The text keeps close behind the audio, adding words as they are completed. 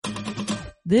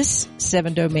This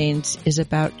 7 Domains is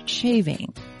about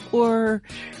shaving or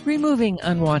removing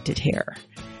unwanted hair.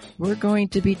 We're going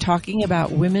to be talking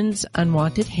about women's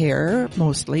unwanted hair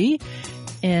mostly.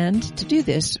 And to do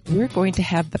this, we're going to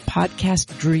have the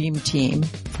podcast dream team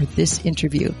for this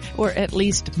interview, or at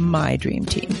least my dream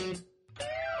team.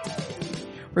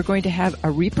 We're going to have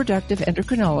a reproductive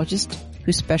endocrinologist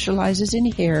who specializes in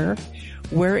hair,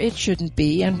 where it shouldn't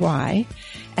be and why.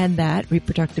 And that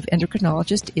reproductive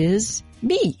endocrinologist is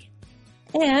me.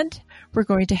 And we're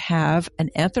going to have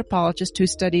an anthropologist who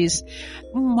studies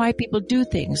why people do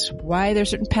things, why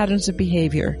there's certain patterns of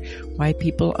behavior, why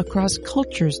people across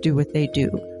cultures do what they do.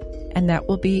 And that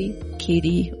will be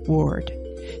Katie Ward.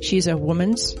 She's a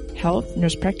women's health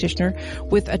nurse practitioner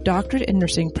with a doctorate in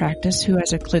nursing practice who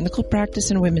has a clinical practice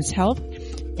in women's health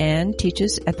and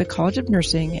teaches at the College of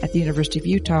Nursing at the University of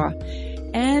Utah,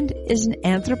 and is an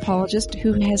anthropologist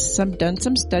who has done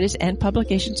some studies and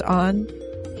publications on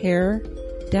hair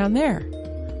down there.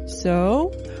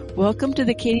 So, welcome to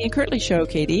the Katie and Kirtley Show,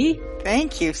 Katie.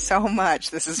 Thank you so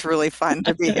much. This is really fun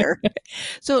to be here.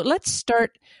 So let's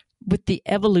start with the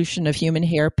evolution of human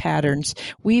hair patterns.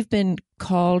 We've been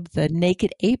called the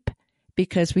naked ape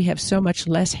because we have so much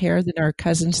less hair than our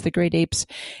cousins, the great apes,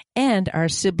 and our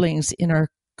siblings in our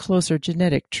closer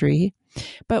genetic tree.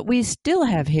 But we still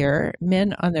have hair,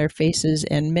 men on their faces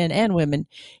and men and women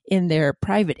in their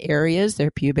private areas,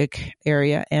 their pubic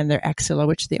area and their axilla,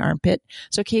 which is the armpit.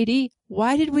 So Katie,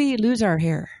 why did we lose our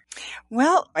hair?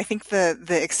 Well, I think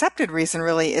the accepted reason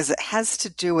really is it has to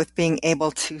do with being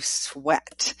able to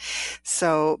sweat.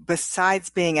 So besides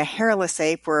being a hairless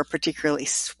ape, we're a particularly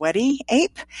sweaty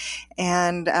ape,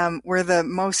 and we're the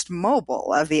most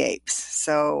mobile of the apes.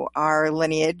 So our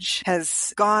lineage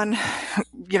has gone,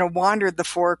 wandered the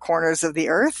four corners of the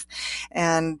earth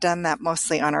and done that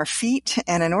mostly on our feet.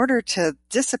 And in order to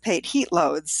dissipate heat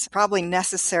loads, probably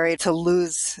necessary to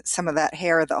lose some of that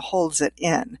hair that holds it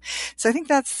in. So I think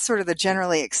that's sort of the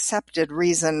generally accepted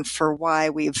reason for why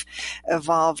we've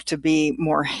evolved to be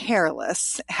more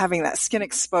hairless. Having that skin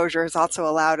exposure has also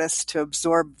allowed us to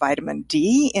absorb vitamin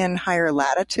D in higher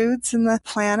latitudes in the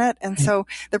planet. And so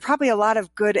there are probably a lot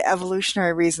of good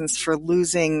evolutionary reasons for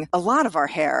losing a lot of our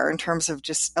hair in terms of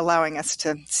just allowing us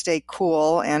to stay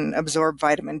cool and absorb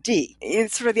vitamin D.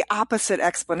 It's sort of the opposite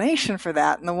explanation for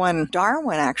that. And the one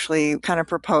Darwin actually kind of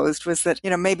proposed was that,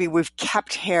 maybe we've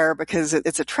kept hair because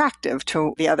it's attractive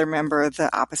to the other member of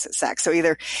the opposite sex. So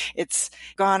either it's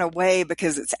gone away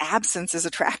because its absence is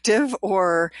attractive,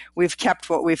 or we've kept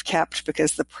what we've kept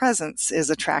because the presence is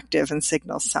attractive and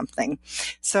signals something.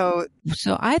 So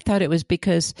I thought it was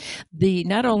because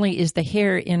not only is the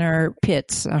hair in our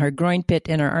pits, our groin pit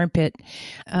and our armpit,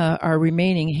 our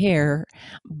remaining hair,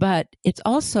 but it's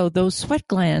also those sweat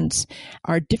glands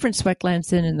are different sweat glands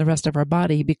than in the rest of our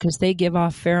body because they give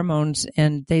off pheromones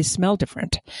and they smell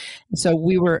different. So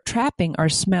we were trapping our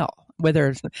smell,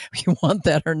 whether you want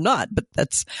that or not,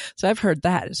 but so I've heard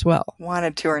that as well.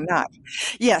 Wanted to or not.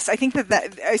 Yes, I think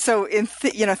so in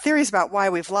theories about why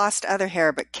we've lost other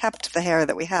hair but kept the hair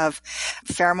that we have,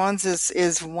 pheromones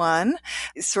is one.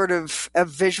 It's sort of a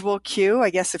visual cue, I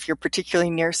guess, if you're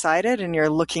particularly nearsighted and you're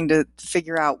looking to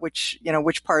figure out which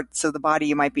parts of the body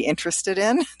you might be interested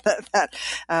in, that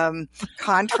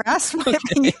contrast might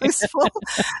be useful.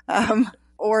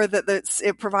 Or that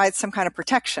it provides some kind of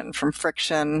protection from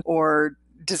friction or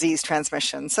disease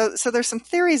transmission. So there's some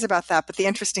theories about that, but the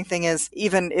interesting thing is,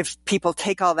 even if people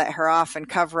take all that hair off and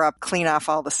cover up, clean off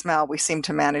all the smell, we seem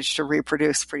to manage to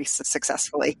reproduce pretty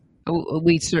successfully.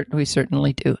 We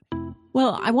certainly do.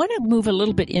 Well, I want to move a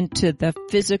little bit into the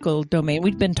physical domain.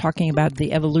 We've been talking about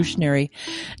the evolutionary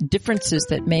differences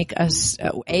that make us,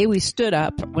 we stood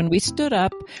up. When we stood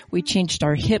up, we changed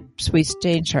our hips, we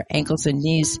changed our ankles and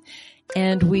knees,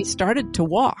 and we started to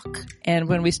walk. And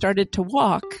when we started to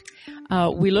walk,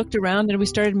 we looked around and we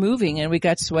started moving and we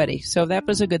got sweaty. So that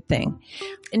was a good thing.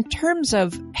 In terms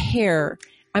of hair,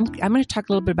 I'm going to talk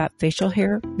a little bit about facial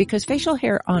hair, because facial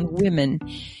hair on women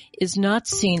is not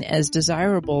seen as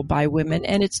desirable by women,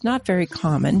 and it's not very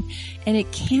common, and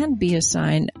it can be a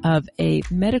sign of a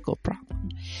medical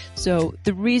problem. So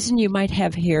the reason you might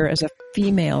have hair as a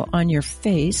female on your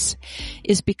face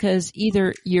is because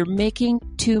either you're making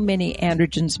too many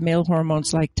androgens, male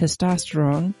hormones like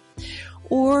testosterone,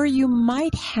 or you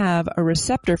might have a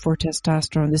receptor for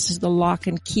testosterone. This is the lock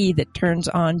and key that turns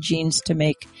on genes to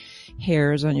make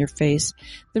hairs on your face,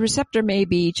 the receptor may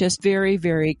be just very,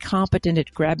 very competent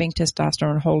at grabbing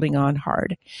testosterone and holding on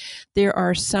hard. There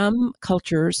are some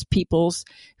cultures, peoples,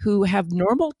 who have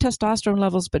normal testosterone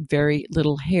levels but very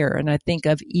little hair. And I think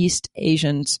of East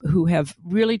Asians who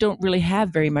don't really have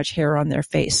very much hair on their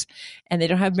face. And they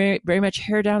don't have very, very much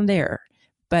hair down there,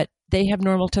 but they have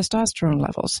normal testosterone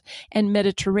levels. And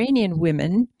Mediterranean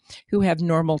women who have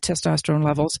normal testosterone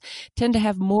levels tend to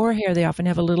have more hair. They often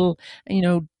have a little,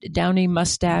 downy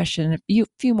mustache and a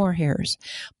few more hairs.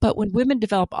 But when women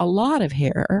develop a lot of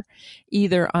hair,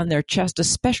 either on their chest,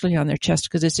 especially on their chest,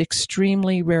 because it's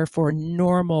extremely rare for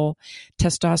normal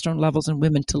testosterone levels in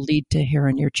women to lead to hair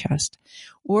on your chest,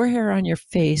 or hair on your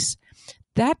face,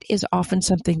 that is often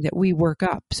something that we work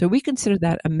up. So we consider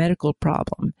that a medical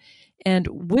problem. And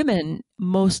women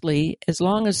mostly,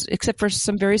 except for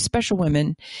some very special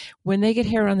women, when they get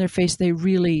hair on their face, they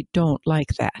really don't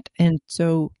like that. And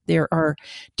so there are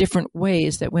different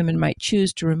ways that women might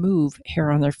choose to remove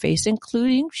hair on their face,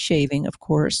 including shaving, of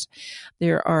course.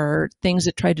 There are things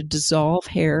that try to dissolve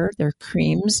hair. There are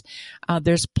creams.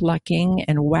 There's plucking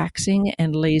and waxing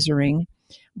and lasering.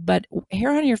 But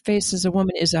hair on your face as a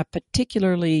woman is a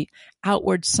particularly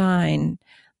outward sign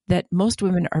that most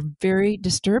women are very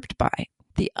disturbed by.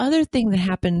 The other thing that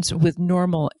happens with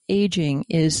normal aging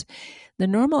is the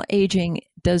normal aging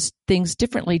does things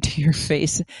differently to your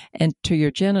face and to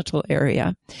your genital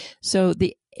area. So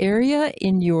the area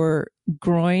in your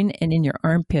groin and in your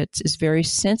armpits is very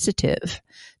sensitive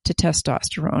to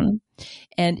testosterone,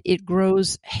 and it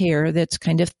grows hair that's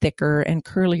kind of thicker and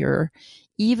curlier,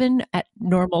 even at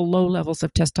normal low levels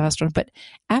of testosterone. But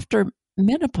after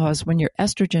menopause, when your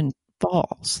estrogen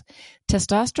falls,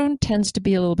 testosterone tends to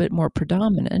be a little bit more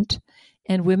predominant,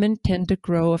 and women tend to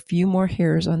grow a few more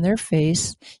hairs on their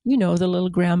face. The little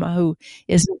grandma who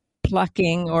isn't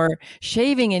plucking or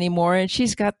shaving anymore, and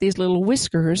she's got these little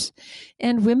whiskers,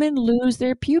 and women lose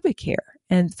their pubic hair.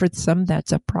 And for some,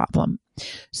 that's a problem.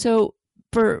 So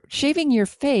for shaving your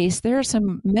face, there are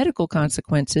some medical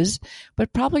consequences,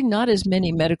 but probably not as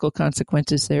many medical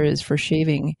consequences there is for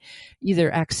shaving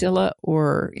either axilla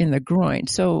or in the groin.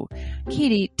 So,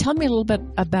 Katie, tell me a little bit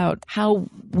about how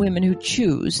women who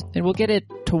choose, and we'll get it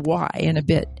to why in a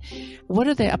bit, what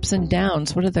are the ups and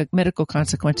downs? What are the medical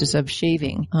consequences of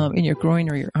shaving in your groin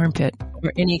or your armpit,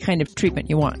 or any kind of treatment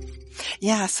you want?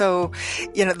 Yeah. So,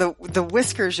 the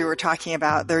whiskers you were talking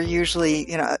about, they're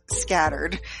usually,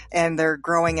 scattered, and they're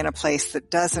growing in a place that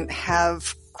doesn't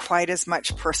have quite as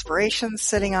much perspiration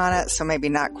sitting on it, so maybe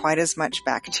not quite as much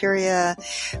bacteria.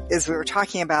 As we were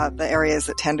talking about, the areas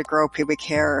that tend to grow pubic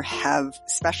hair have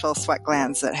special sweat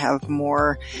glands that have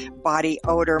more body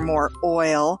odor, more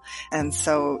oil, and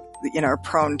so are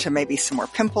prone to maybe some more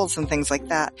pimples and things like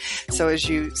that. So as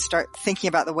you start thinking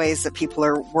about the ways that people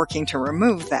are working to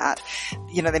remove that,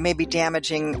 they may be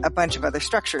damaging a bunch of other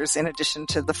structures in addition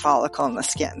to the follicle and the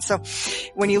skin. So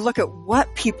when you look at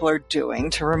what people are doing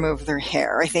to remove their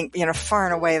hair, I think, far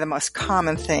and away the most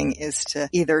common thing is to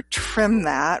either trim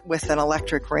that with an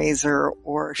electric razor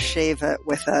or shave it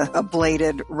with a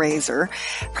bladed razor.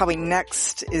 Probably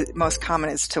next, most common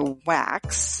is to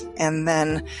wax and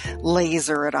then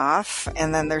laser it off.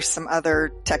 And then there's some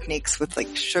other techniques with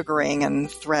like sugaring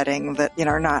and threading that,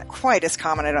 are not quite as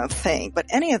common, I don't think. But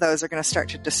any of those are going to start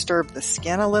to disturb the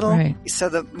skin a little. Right. So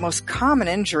the most common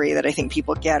injury that I think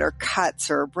people get are cuts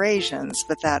or abrasions,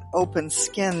 but that open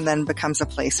skin then becomes a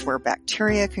place where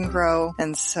bacteria can grow.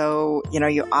 And so,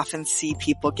 you often see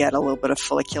people get a little bit of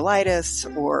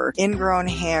folliculitis or ingrown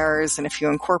hairs. And if you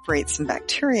incorporate some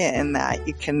bacteria in that,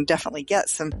 you can definitely get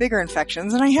some bigger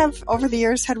infections. And I have over the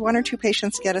years had one or two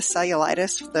patients get a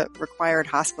cellulitis that required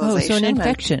hospitalization. Oh, so an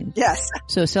infection. Yes.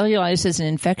 So cellulitis is an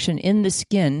infection in the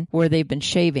skin where they've been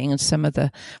shaving, and some of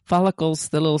the follicles,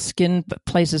 the little skin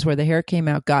places where the hair came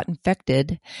out, got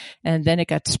infected, and then it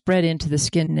got spread into the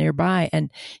skin nearby.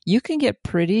 And you can get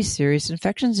pretty serious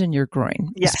infections in your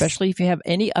groin, yes. Especially if you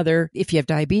have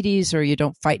diabetes or you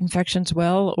don't fight infections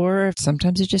well, or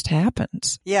sometimes it just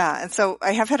happens. Yeah. And so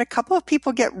I have had a couple of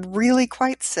people get really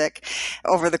quite sick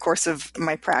over the course of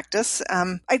my practice.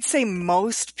 I'd say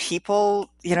most people,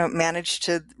 manage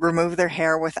to remove their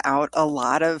hair without a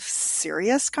lot of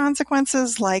serious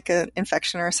consequences like an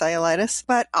infection or cellulitis,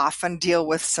 but often deal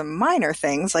with some minor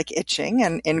things like itching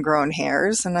and ingrown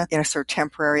hairs and a sort of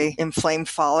temporary inflamed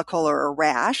follicle or a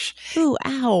rash. Ooh,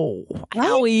 ow.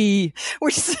 Owie.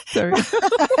 Which is,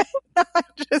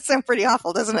 it sounds pretty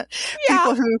awful, doesn't it? Yeah.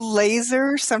 People who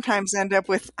laser sometimes end up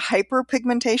with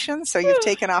hyperpigmentation. So you've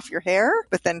taken off your hair,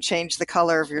 but then changed the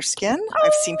color of your skin.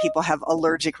 I've seen people have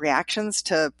allergic reactions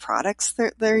to products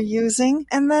that they're using.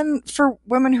 And then for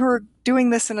women who are doing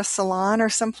this in a salon or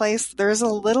someplace, there's a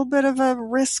little bit of a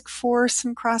risk for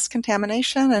some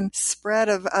cross-contamination and spread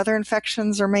of other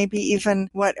infections, or maybe even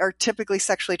what are typically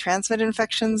sexually transmitted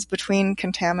infections between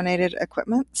contaminated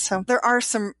equipment. So there are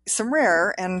some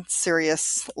rare and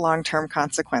serious long-term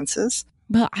consequences.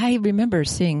 Well, I remember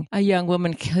seeing a young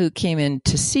woman who came in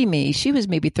to see me. She was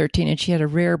maybe 13 and she had a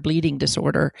rare bleeding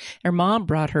disorder. Her mom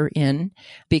brought her in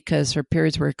because her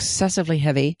periods were excessively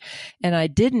heavy. And I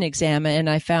did an exam and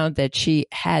I found that she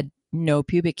had no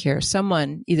pubic hair.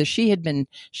 Either she had been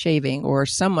shaving or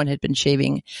someone had been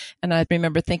shaving. And I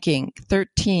remember thinking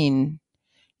 13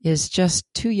 is just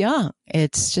too young.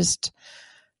 It's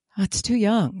too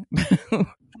young.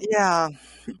 Yeah,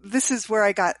 this is where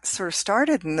I got sort of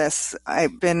started in this.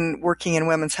 I've been working in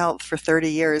women's health for 30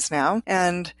 years now.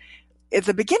 And at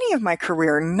the beginning of my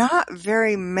career, not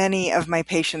very many of my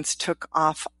patients took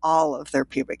off all of their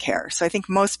pubic hair. So I think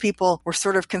most people were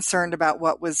sort of concerned about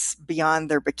what was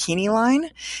beyond their bikini line.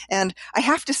 And I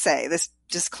have to say, this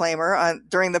disclaimer,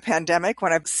 during the pandemic,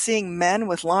 when I'm seeing men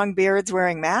with long beards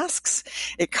wearing masks,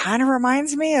 it kind of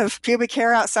reminds me of pubic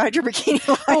hair outside your bikini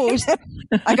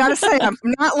line. I got to say, I'm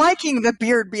not liking the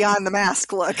beard beyond the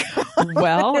mask look.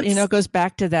 Well, it goes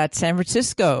back to that San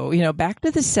Francisco, back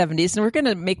to the 70s. And we're going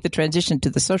to make the transition to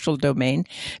the social domain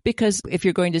because if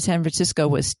you're going to San Francisco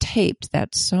was taped,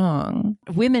 that song.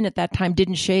 Women at that time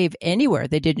didn't shave anywhere.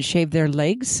 They didn't shave their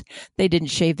legs. They didn't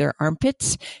shave their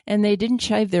armpits and they didn't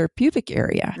shave their pubic area.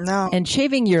 No. And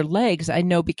shaving your legs, I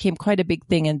know, became quite a big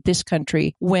thing in this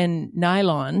country when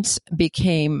nylons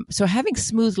became, so having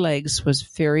smooth legs was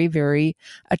very, very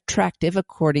attractive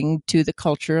according to the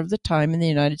culture of the time in the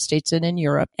United States and in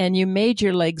Europe. And you made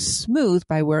your legs smooth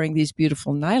by wearing these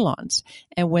beautiful nylons.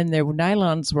 And when the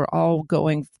nylons were all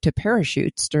going to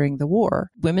parachutes during the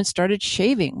war, women started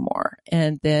shaving more.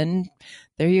 And then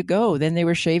there you go. Then they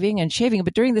were shaving and shaving.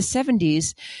 But during the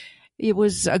 70s, it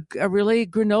was a really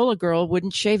granola girl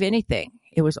wouldn't shave anything.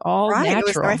 It was all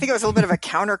natural. I think it was a little bit of a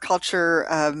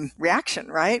counterculture reaction,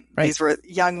 right? These were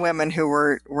young women who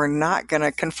were not going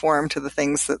to conform to the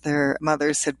things that their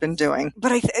mothers had been doing.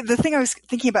 But the thing I was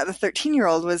thinking about the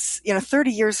 13-year-old was,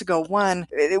 30 years ago,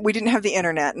 we didn't have the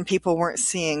internet and people weren't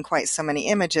seeing quite so many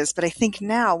images. But I think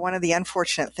now one of the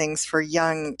unfortunate things for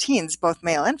young teens, both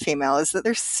male and female, is that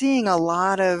they're seeing a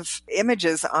lot of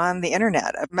images on the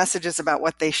internet, of messages about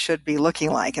what they should be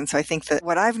looking like. And so I think that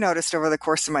what I've noticed over the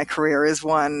course of my career is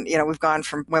one, we've gone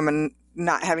from women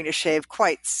not having to shave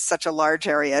quite such a large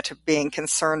area to being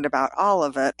concerned about all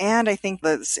of it. And I think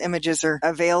those images are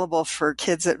available for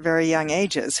kids at very young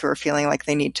ages who are feeling like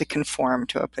they need to conform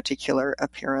to a particular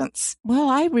appearance. Well,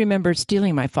 I remember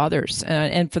stealing my father's.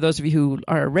 And for those of you who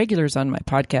are regulars on my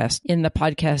podcast, in the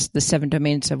podcast, The 7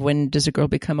 Domains of When Does a Girl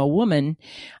Become a Woman,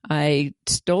 I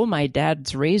stole my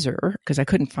dad's razor because I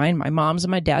couldn't find my mom's,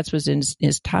 and my dad's was in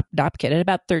his top dop kit at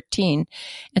about 13,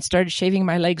 and started shaving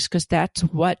my legs because that's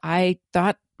what I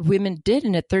thought women did.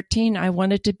 And at 13, I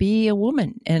wanted to be a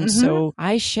woman. And so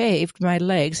I shaved my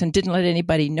legs and didn't let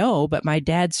anybody know, but my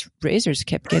dad's razors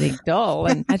kept getting dull.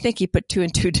 And I think he put 2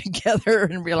 and 2 together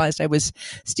and realized I was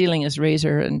stealing his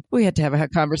razor. And we had to have a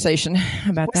conversation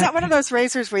about that. Was that one of those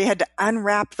razors where you had to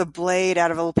unwrap the blade out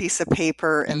of a little piece of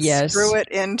paper and screw it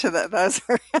into those?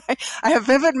 I have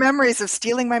vivid memories of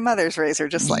stealing my mother's razor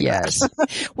just like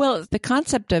that. Well, the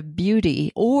concept of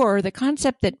beauty, or the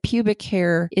concept that pubic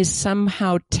hair is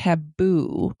somehow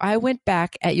taboo. I went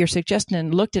back at your suggestion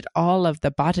and looked at all of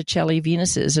the Botticelli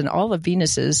Venuses and all the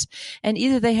Venuses, and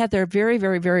either they had their very,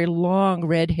 very, very long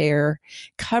red hair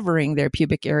covering their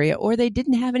pubic area, or they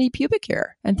didn't have any pubic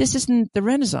hair. And this isn't the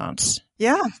Renaissance.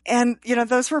 Yeah. And,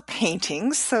 those were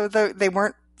paintings, so they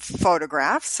weren't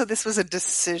photographs. So this was a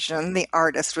decision the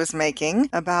artist was making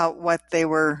about what they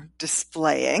were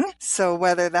displaying. So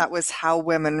whether that was how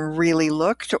women really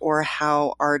looked or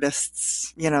how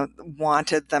artists,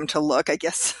 wanted them to look, I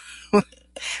guess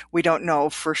we don't know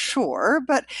for sure.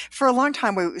 But for a long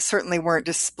time, we certainly weren't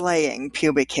displaying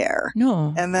pubic hair.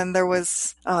 No. And then there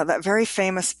was that very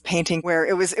famous painting where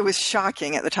it was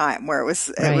shocking at the time, where it was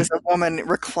a woman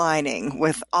reclining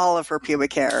with all of her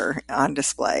pubic hair on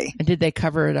display. And did they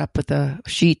cover it up with a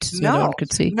sheet so no one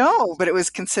could see? No, but it was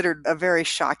considered a very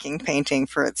shocking painting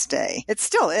for its day. It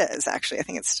still is, actually. I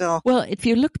think it's still. Well, if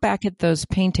you look back at those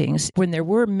paintings, when there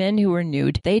were men who were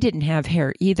nude, they didn't have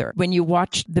hair either. When you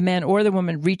watched the man or the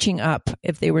woman reaching up,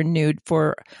 if they were nude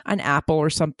for an apple or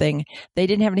something, they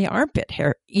didn't have any armpit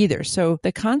hair either. So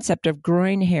the concept of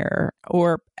groin hair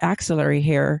or axillary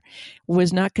hair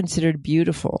was not considered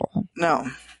beautiful. No.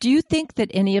 Do you think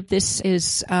that any of this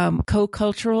is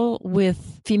co-cultural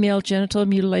with female genital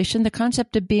mutilation, the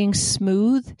concept of being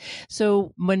smooth.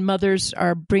 So when mothers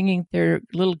are bringing their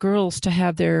little girls to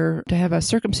have a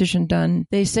circumcision done,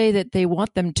 they say that they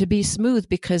want them to be smooth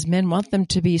because men want them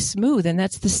to be smooth. And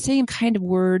that's the same kind of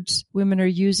words women are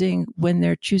using when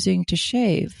they're choosing to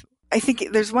shave. I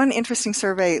think there's one interesting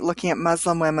survey looking at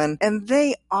Muslim women, and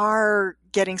they are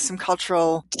getting some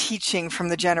cultural teaching from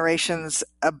the generations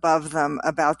above them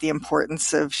about the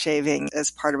importance of shaving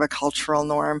as part of a cultural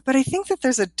norm. But I think that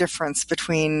there's a difference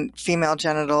between female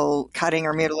genital cutting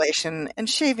or mutilation and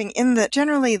shaving in that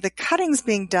generally the cutting's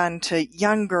being done to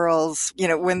young girls,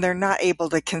 when they're not able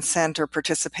to consent or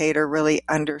participate or really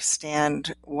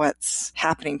understand what's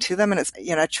happening to them. And it's,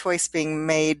 a choice being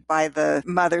made by the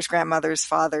mothers, grandmothers,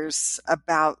 fathers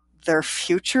about their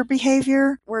future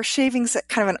behavior, where shaving's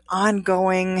kind of an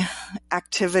ongoing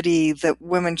activity that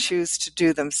women choose to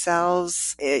do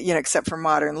themselves, except for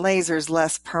modern lasers,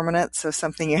 less permanent. So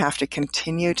something you have to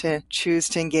continue to choose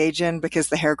to engage in because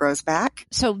the hair grows back.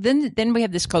 So then we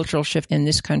have this cultural shift in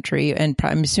this country, and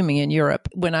I'm assuming in Europe.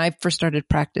 When I first started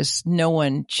practice, no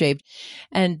one shaved.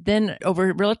 And then over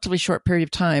a relatively short period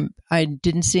of time, I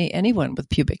didn't see anyone with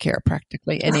pubic hair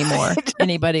practically anymore, right.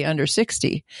 Anybody under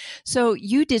 60. So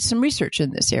you did some research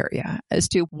in this area as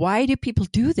to why do people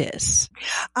do this?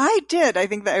 I did. I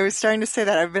think that I was starting to say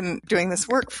that I've been doing this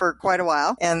work for quite a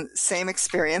while, and same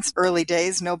experience. Early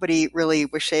days, nobody really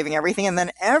was shaving everything. And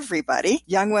then everybody,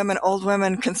 young women, old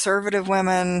women, conservative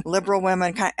women, liberal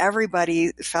women,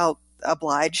 everybody felt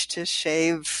obliged to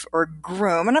shave or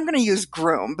groom. And I'm going to use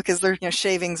groom because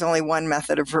shaving's only one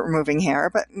method of removing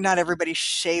hair, but not everybody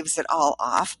shaves it all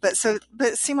off. But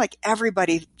it seemed like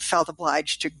everybody felt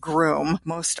obliged to groom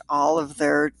most all of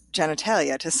their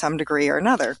genitalia to some degree or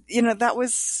another. That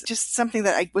was just something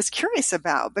that I was curious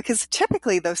about because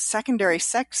typically those secondary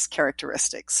sex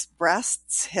characteristics,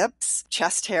 breasts, hips,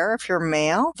 chest hair, if you're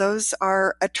male, those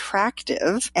are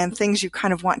attractive and things you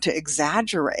kind of want to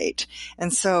exaggerate.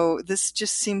 And so this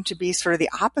just seemed to be sort of the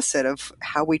opposite of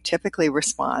how we typically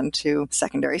respond to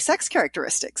secondary sex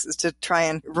characteristics, is to try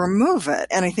and remove it.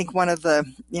 And I think one of the,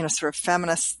 sort of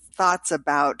feminist thoughts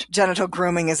about genital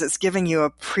grooming is it's giving you a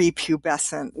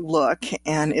prepubescent look.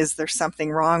 And is there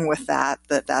something wrong with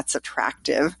that's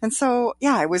attractive? And so,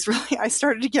 I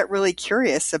started to get really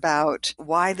curious about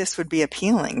why this would be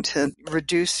appealing to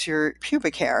reduce your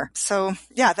pubic hair. So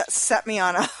that set me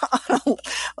on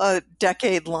a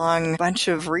decade-long bunch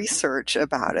of research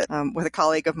about it. With a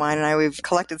colleague of mine and I, we've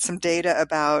collected some data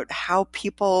about how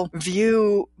people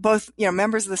view both,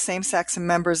 members of the same sex and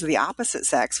members of the opposite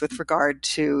sex with regard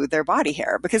to their body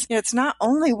hair, because it's not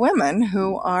only women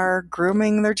who are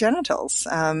grooming their genitals.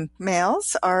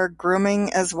 Males are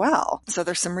grooming as well. So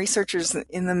there's some researchers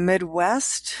in the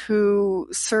Midwest who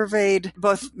surveyed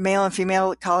both male and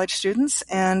female college students,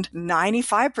 and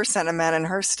 95% of men in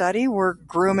her study were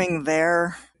grooming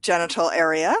their genital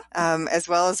area, as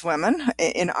well as women.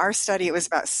 In our study, it was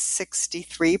about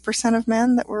 63% of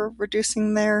men that were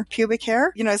reducing their pubic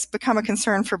hair. It's become a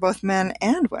concern for both men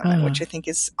and women, which I think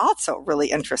is also really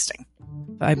interesting.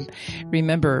 I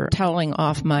remember toweling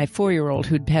off my 4-year-old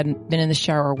who hadn't been in the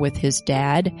shower with his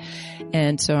dad.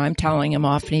 And so I'm toweling him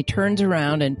off, and he turns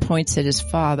around and points at his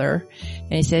father.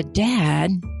 And he said,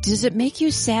 "Dad, does it make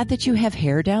you sad that you have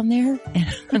hair down there?"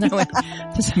 And I went,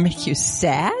 "Does it make you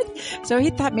sad?" So he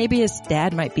thought maybe his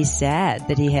dad might be sad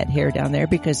that he had hair down there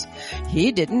because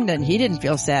he didn't, and he didn't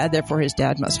feel sad. Therefore, his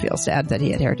dad must feel sad that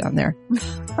he had hair down there.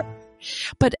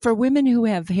 But for women who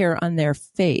have hair on their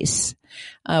face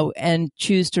and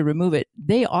choose to remove it,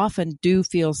 they often do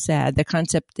feel sad. The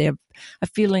concept, they have a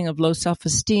feeling of low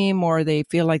self-esteem, or they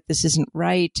feel like this isn't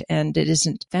right and it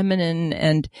isn't feminine.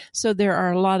 And so there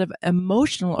are a lot of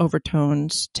emotional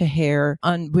overtones to hair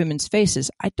on women's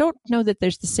faces. I don't know that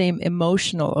there's the same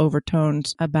emotional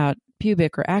overtones about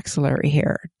pubic or axillary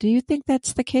hair. Do you think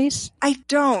that's the case? I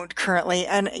don't currently.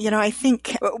 And, I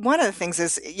think one of the things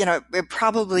is, it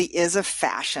probably is a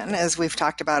fashion, as we've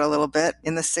talked about a little bit.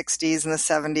 In the 60s and the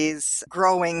 70s,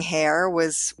 growing hair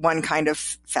was one kind of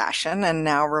fashion, and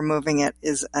now removing it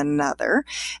is another.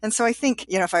 And so I think,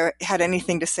 if I had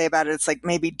anything to say about it, it's like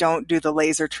maybe don't do the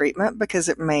laser treatment because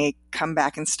it may come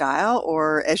back in style,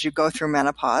 or as you go through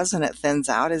menopause and it thins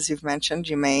out, as you've mentioned,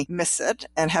 you may miss it.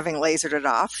 And having lasered it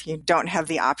off, you don't have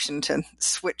the option to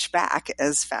switch back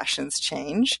as fashions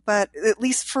change. But at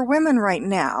least for women right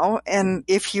now, and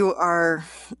if you are,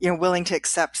 willing to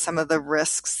accept some of the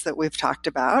risks that we've talked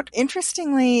about,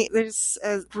 interestingly, there's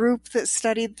a group that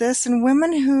studied this, and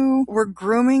women who were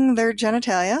grooming their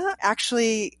genitalia.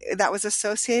 Actually, that was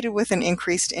associated with an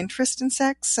increased interest in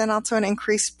sex and also an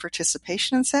increased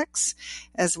participation in sex,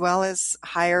 as well as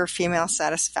higher female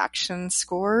satisfaction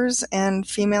scores and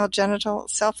female genital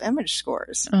self-image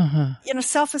scores.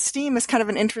 Self-esteem is kind of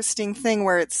an interesting thing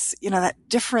where it's, that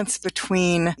difference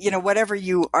between, whatever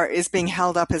you are is being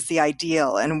held up as the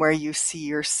ideal and where you see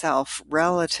yourself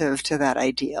relative to that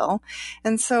ideal.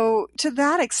 And so to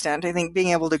that extent, I think being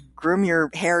able to groom your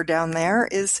hair down there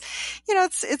is,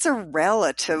 it's a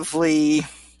relatively,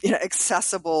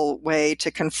 accessible way to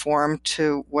conform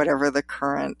to whatever the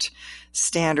current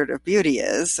standard of beauty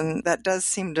is. And that does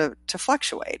seem to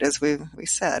fluctuate, as we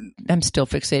said. I'm still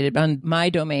fixated on my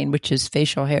domain, which is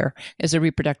facial hair. As a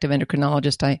reproductive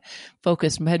endocrinologist, I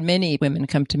had many women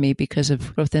come to me because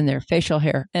of growth in their facial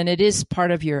hair. And it is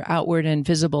part of your outward and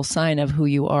visible sign of who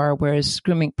you are, whereas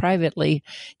grooming privately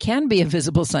can be a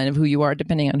visible sign of who you are,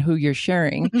 depending on who you're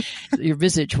sharing your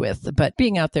visage with. But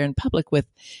being out there in public with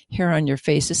hair on your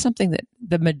face is something that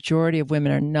the majority of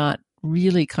women are not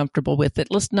really comfortable with, at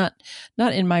least not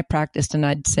in my practice, and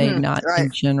I'd say not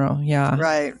in general. Yeah.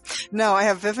 Right. No, I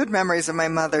have vivid memories of my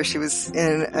mother. She was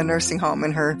in a nursing home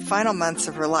in her final months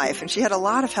of her life, and she had a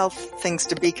lot of health things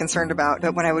to be concerned about.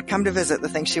 But when I would come to visit, the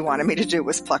thing she wanted me to do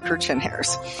was pluck her chin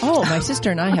hairs. Oh, my sister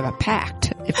and I have a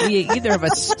pact. If we either of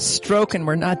us stroke and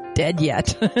we're not dead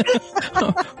yet,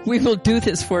 we will do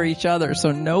this for each other,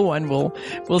 so no one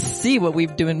will see what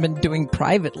we've been doing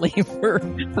privately for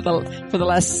the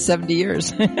last 70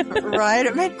 years. Right.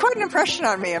 It made quite an impression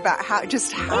on me about how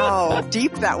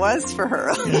deep that was for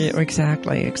her. Yeah,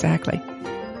 exactly.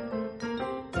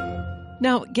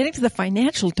 Now, getting to the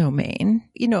financial domain,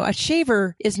 a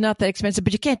shaver is not that expensive,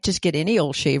 but you can't just get any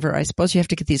old shaver. I suppose you have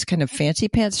to get these kind of fancy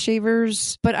pants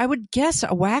shavers. But I would guess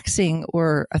a waxing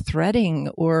or a threading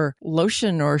or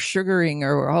lotion or sugaring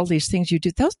or all these things you do,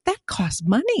 that costs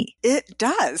money. It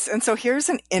does. And so here's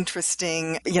an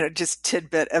interesting, just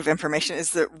tidbit of information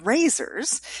is that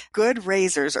good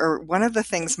razors are one of the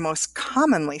things most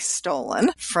commonly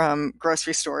stolen from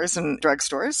grocery stores and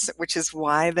drugstores, which is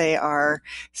why they are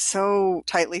so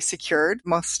tightly secured.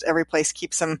 Most every place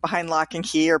keeps them behind lock and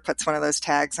key or puts one of those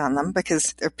tags on them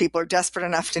because if people are desperate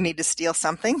enough to need to steal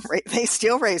something, they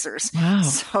steal razors. Wow.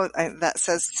 So that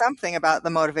says something about the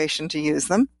motivation to use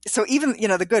them. So even,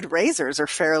 the good razors are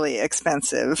fairly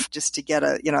expensive just to get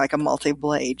like a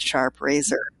multi-blade sharp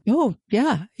razor. Oh,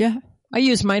 yeah. I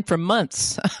use mine for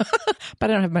months, but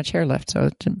I don't have much hair left, so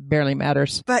it barely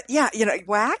matters. But yeah,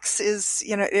 wax is,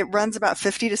 it runs about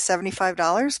 $50 to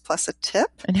 $75 plus a tip.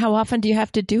 And how often do you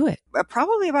have to do it?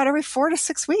 Probably about every 4 to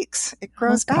 6 weeks. It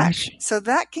grows back. Gosh. So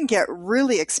that can get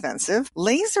really expensive.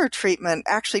 Laser treatment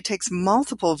actually takes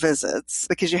multiple visits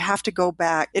because you have to go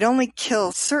back. It only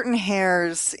kills certain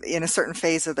hairs in a certain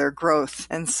phase of their growth.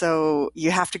 And so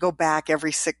you have to go back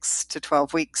every 6 to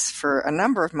 12 weeks for a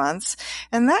number of months.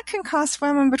 And that can cost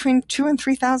women between $2,000 and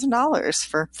 $3,000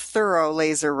 for thorough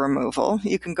laser removal.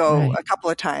 You can go a couple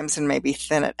of times and maybe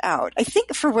thin it out. I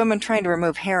think for women trying to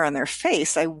remove hair on their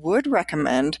face, I would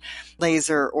recommend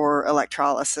laser or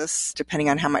electrolysis, depending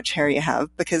on how much hair you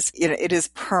have, because it is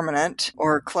permanent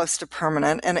or close to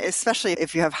permanent. And especially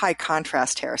if you have high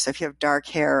contrast hair. So if you have dark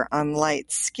hair on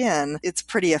light skin, it's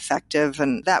pretty effective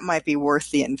and that might be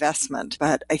worth the investment.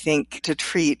 But I think to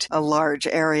treat a large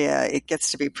area, it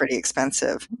gets to be pretty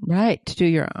expensive. Right. To do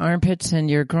your armpits and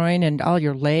your groin and all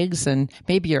your legs and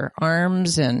maybe your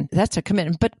arms. And that's a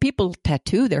commitment. But people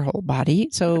tattoo their whole body.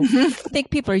 So I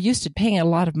think people are used to paying a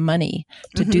lot of money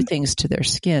to do things to their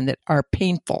skin that are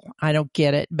painful. I don't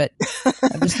get it, but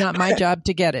it's not my job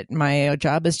to get it. My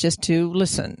job is just to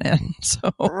listen. And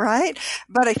so. Right.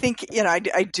 But I think,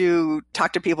 I do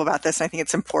talk to people about this. And I think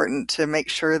it's important to make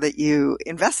sure that you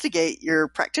investigate your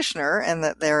practitioner and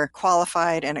that they're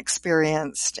qualified and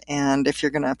experienced. And if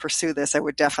you're going to pursue this, I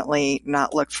would definitely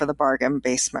not look for the bargain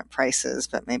basement prices,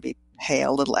 but maybe pay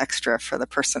a little extra for the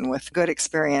person with good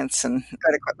experience and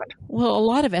good equipment. Well, a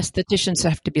lot of estheticians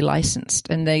have to be licensed,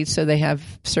 and they have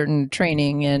certain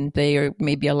training, and they are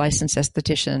maybe a licensed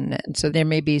esthetician, and so there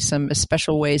may be some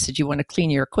special ways that you want to clean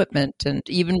your equipment, and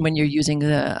even when you're using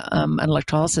an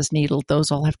electrolysis needle, those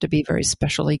all have to be very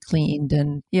specially cleaned.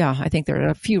 And yeah, I think there are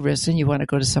a few risks, and you want to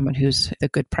go to someone who's a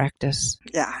good practice.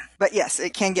 Yeah, but yes,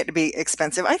 it can get to be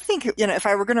expensive. I think if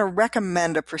I were going to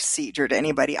recommend a procedure to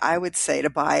anybody, I would say to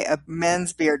buy a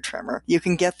men's beard trimmer. You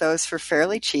can get those for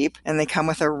fairly cheap, and they come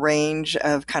with a range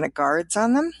of kind of guards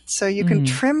on them. So you can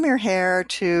trim your hair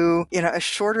to, a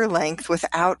shorter length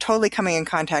without totally coming in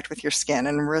contact with your skin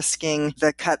and risking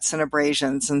the cuts and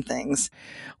abrasions and things.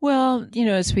 Well,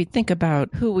 as we think about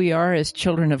who we are as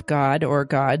children of God or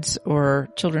gods or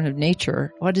children of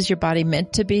nature, what is your body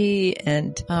meant to be,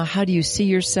 and how do you see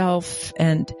yourself?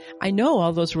 And I know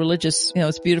all those religious,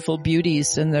 those beautiful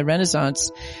beauties in the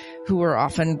Renaissance who were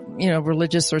often,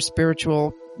 religious or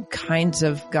spiritual kinds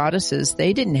of goddesses.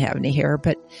 They didn't have any hair.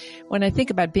 But when I think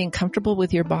about being comfortable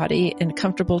with your body and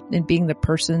comfortable in being the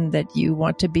person that you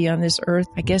want to be on this earth,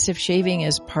 I guess if shaving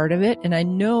is part of it, and I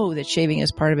know that shaving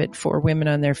is part of it for women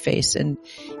on their face, and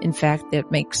in fact,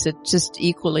 that makes it just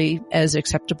equally as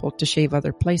acceptable to shave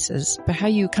other places. But how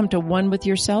you come to one with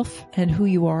yourself and who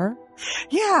you are.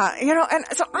 Yeah, and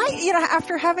so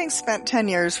after having spent 10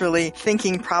 years really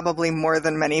thinking probably more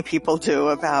than many people do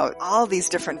about all these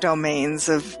different domains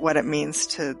of what it means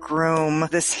to groom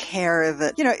this hair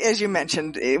that, as you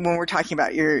mentioned, when we're talking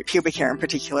about your pubic hair in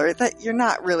particular, that you're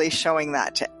not really showing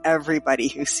that to everybody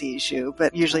who sees you,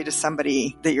 but usually to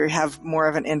somebody that you have more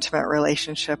of an intimate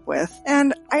relationship with.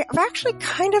 And I've actually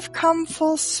kind of come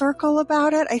full circle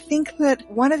about it. I think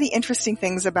that one of the interesting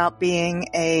things about being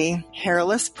a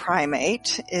hairless primate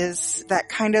is that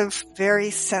kind of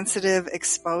very sensitive,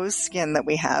 exposed skin that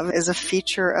we have is a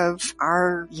feature of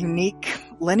our unique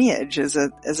lineage as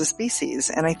a species.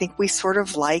 And I think we sort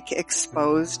of like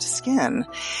exposed skin.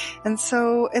 And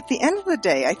so at the end of the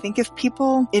day, I think if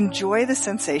people enjoy the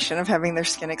sensation of having their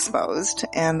skin exposed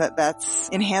and that's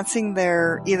enhancing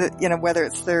their, either, whether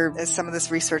it's as some of this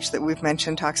research that we've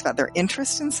mentioned talks about their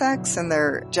interest in sex and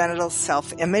their genital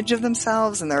self-image of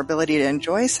themselves and their ability to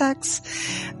enjoy sex,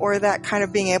 or that kind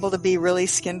of being able to be really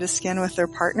skin to skin with their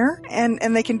partner,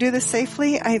 and they can do this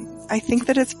safely, I think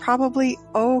that it's probably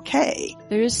okay.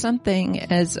 There is something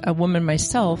as a woman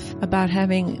myself about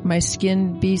having my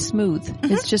skin be smooth.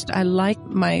 It's just, I like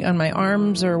on my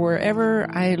arms or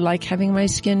wherever, I like having my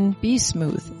skin be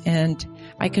smooth. And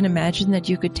I can imagine that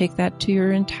you could take that to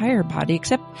your entire body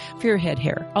except for your head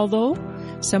hair. Although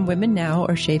some women now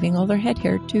are shaving all their head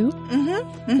hair too.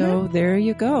 So there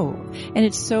you go. And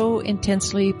it's so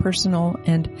intensely personal,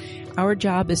 and our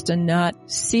job is to not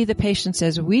see the patients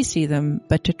as we see them,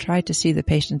 but to try to see the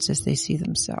patients as they see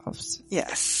themselves.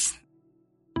 Yes.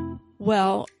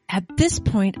 Well, at this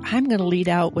point, I'm going to lead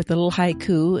out with a little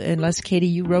haiku, unless, Katie,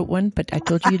 you wrote one, but I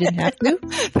told you didn't have to.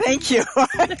 Thank you.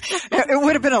 It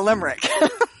would have been a limerick.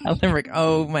 A limerick.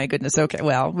 Oh, my goodness. Okay.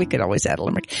 Well, we could always add a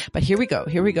limerick. But here we go.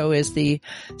 Here we go is the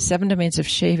 7 domains of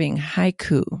shaving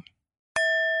haiku.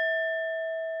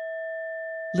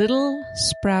 Little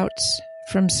sprouts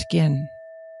from skin.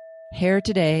 Hair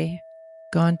today,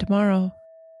 gone tomorrow.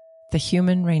 The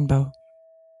human rainbow.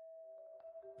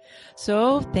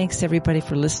 So thanks everybody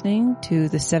for listening to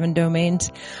the 7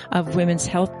 Domains of Women's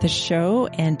Health, the show.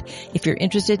 And if you're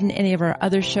interested in any of our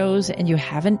other shows and you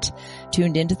haven't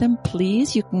tuned into them,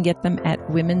 please, you can get them at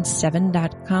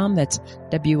womens7.com. That's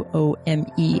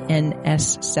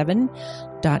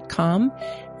WOMENS7.com.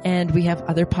 And we have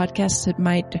other podcasts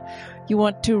that you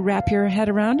want to wrap your head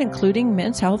around, including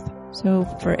men's health. So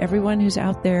for everyone who's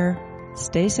out there,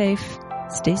 stay safe,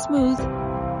 stay smooth.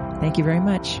 Thank you very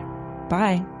much.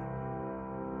 Bye.